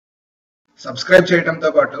Subscribe చేయడంతో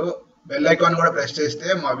పాటు bell icon కూడా ప్రెస్ చేస్తే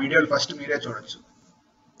మా వీడియోలు ఫస్ట్ మీరే చూడొచ్చు.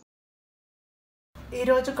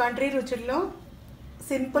 ఈరోజు country రుచుల్లో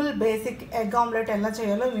simple basic egg omelette ఎలా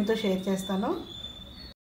చేయాలో మీతో షేర్ చేస్తాను.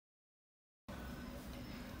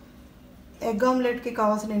 ఎగ్ ఆమ్లెట్కి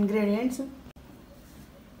కావాల్సిన ఇంగ్రీడియంట్స్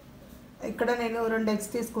ఇక్కడ నేను 2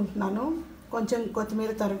 ఎగ్స్ తీసుకుంటున్నాను. కొంచెం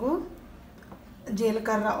కొత్తిమీర తరుగు,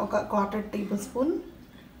 జీలకర్ర ఒక 1/4 టేబుల్ స్పూన్,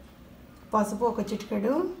 పసుపు ఒక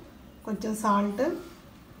చిటికెడు, కొంచెం సాల్ట్,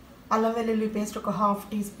 అల్లం వెల్లుల్లి పేస్ట్ ఒక 1/2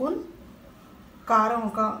 టీ స్పూన్, కారం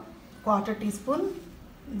ఒక 1/4 టీ స్పూన్,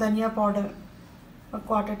 ధనియా పౌడర్ ఒక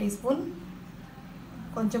 1/4 టీ స్పూన్,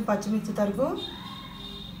 కొంచెం పచ్చిమిర్చి తరుగు,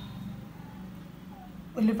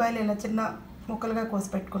 ఉల్లిపాయలు ఇలా చిన్న ముక్కలుగా కోసి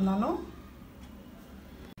పెట్టుకున్నాను.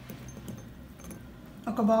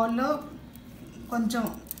 ఒక బౌల్లో కొంచెం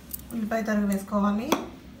ఉల్లిపాయ తరుగు వేసుకోవాలి.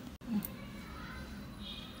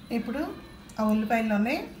 ఇప్పుడు ఆ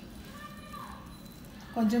ఉల్లిపాయల్లోనే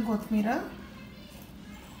కొంచెం కొత్తిమీర,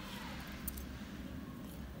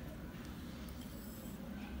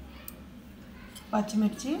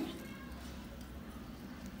 పచ్చిమిర్చి,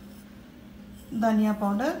 ధనియా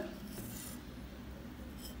పౌడర్,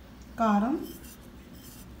 కారం,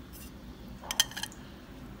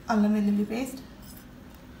 అల్లం వెల్లుల్లి పేస్ట్,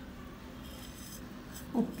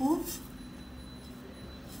 ఉప్పు,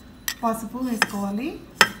 పసుపు వేసుకోవాలి.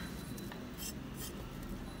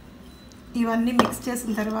 ఇవన్నీ మిక్స్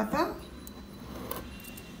చేసిన తర్వాత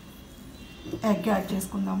ఎగ్ యాడ్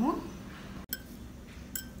చేసుకుందాము.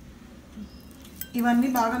 ఇవన్నీ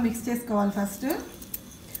బాగా మిక్స్ చేసుకోవాలి ఫస్ట్,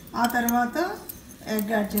 ఆ తర్వాత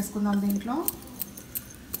ఎగ్ యాడ్ చేసుకుందాం దీంట్లో.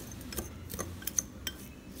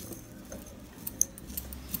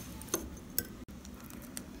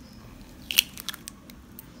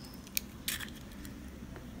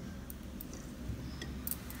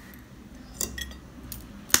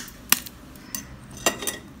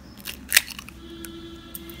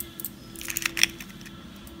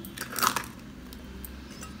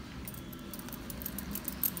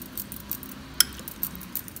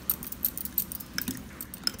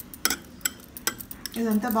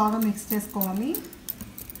 ఇదంతా బాగా మిక్స్ చేసుకోవాలి.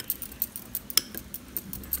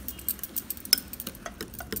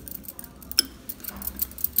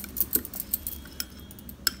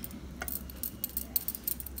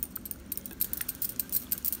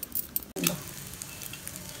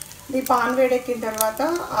 ఈ పాన్ వేడెక్కిన తర్వాత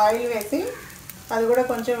ఆయిల్ వేసి అది కూడా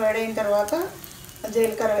కొంచెం వేడైన తర్వాత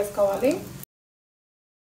జీలకర్ర వేసుకోవాలి.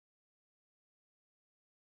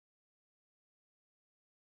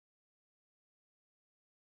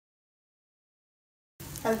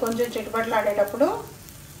 అది కొంచెం చిటపట్లు ఆడేటప్పుడు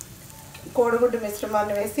కోడిగుడ్డు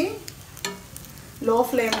మిశ్రమాన్ని వేసి లో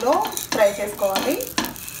ఫ్లేమ్లో ఫ్రై చేసుకోవాలి.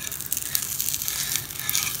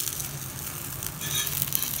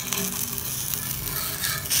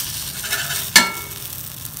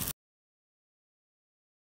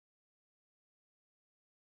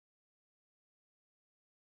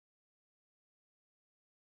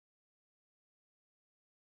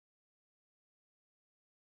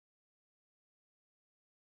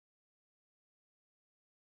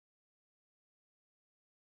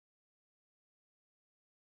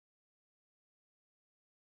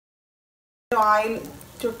 ఆయిల్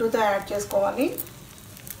చుట్టూతో యాడ్ చేసుకోవాలి.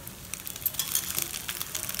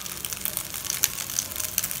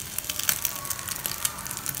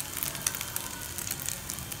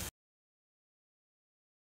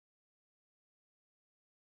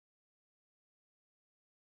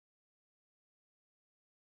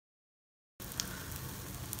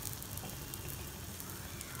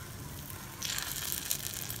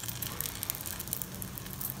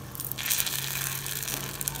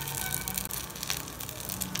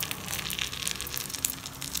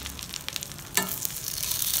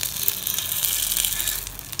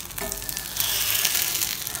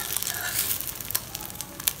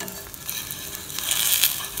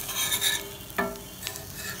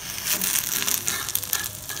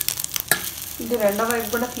 ఇది రెండో వైపు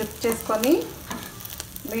కూడా ఫ్లిప్ చేసుకొని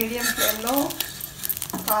మీడియం ఫ్లేమ్లో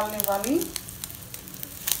కాలనివ్వాలి.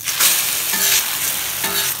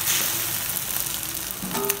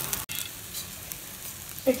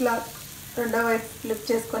 ఇట్లా రెండో వైపు ఫ్లిప్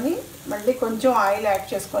చేసుకొని మళ్ళీ కొంచెం ఆయిల్ యాడ్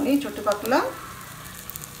చేసుకొని చుట్టుపక్కల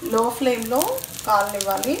లో ఫ్లేమ్లో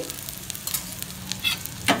కాలనివ్వాలి.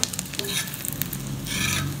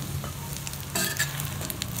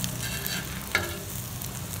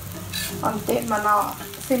 అంతే, మన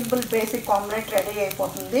సింపుల్ బేసిక్ ఆమ్లెట్ రెడీ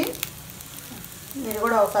అయిపోతుంది. మీరు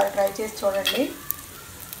కూడా ఒకసారి ట్రై చేసి చూడండి.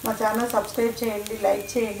 మా ఛానల్ సబ్స్క్రైబ్ చేయండి, లైక్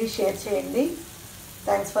చేయండి, షేర్ చేయండి.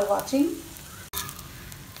 Thanks for watching.